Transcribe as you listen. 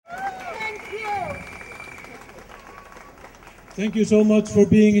Thank you so much for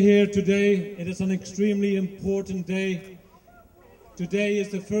being here today. It is an extremely important day. Today is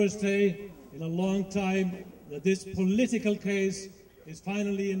the first day in a long time that this political case is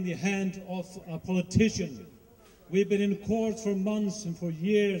finally in the hand of a politician. We've been in court for months and for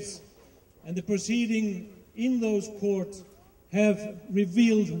years, and the proceedings in those courts have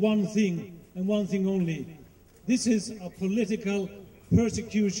revealed one thing, and one thing only. This is a political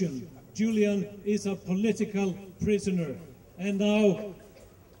persecution. Julian is a political prisoner. And now,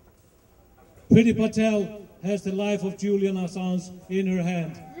 Priti Patel has the life of Julian Assange in her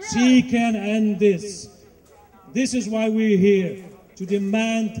hand. She can end this. This is why we're here, to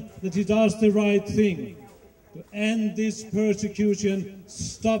demand that he does the right thing, to end this persecution,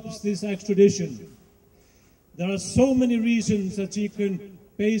 stops this extradition. There are so many reasons that he can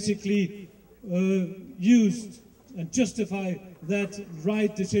basically use and justify that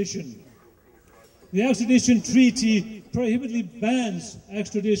right decision. The extradition treaty prohibitively bans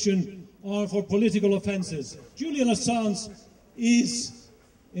extradition for political offenses. Julian Assange is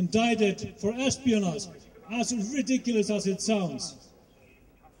indicted for espionage, as ridiculous as it sounds.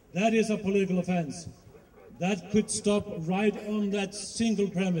 That is a political offense. That could stop right on that single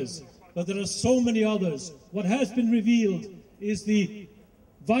premise. But there are so many others. What has been revealed is the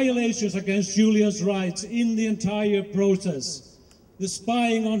violations against Julian's rights in the entire process. The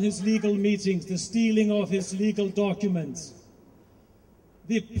spying on his legal meetings, the stealing of his legal documents,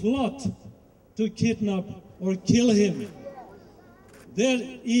 the plot to kidnap or kill him. There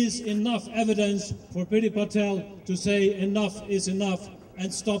is enough evidence for Priti Patel to say enough is enough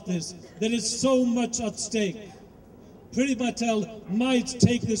and stop this. There is so much at stake. Priti Patel might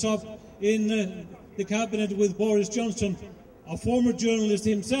take this up in the cabinet with Boris Johnson, a former journalist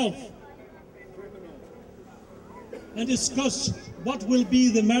himself, and discuss what will be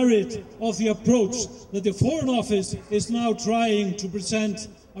the merit of the approach that the Foreign Office is now trying to present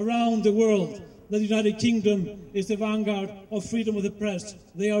around the world. That the United Kingdom is the vanguard of freedom of the press.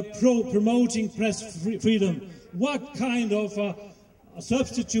 They are promoting press freedom. What kind of a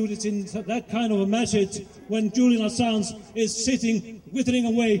substitute is in that kind of a message when Julian Assange is sitting, withering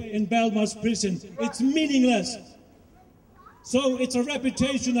away in Belmarsh Prison? It's meaningless. So it's a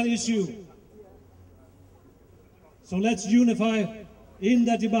reputational issue. So let's unify in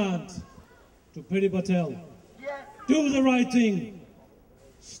that demand to Priti Patel. Do the right thing.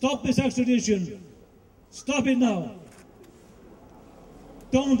 Stop this extradition. Stop it now.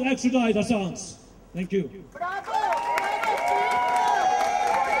 Don't extradite Assange. Thank you.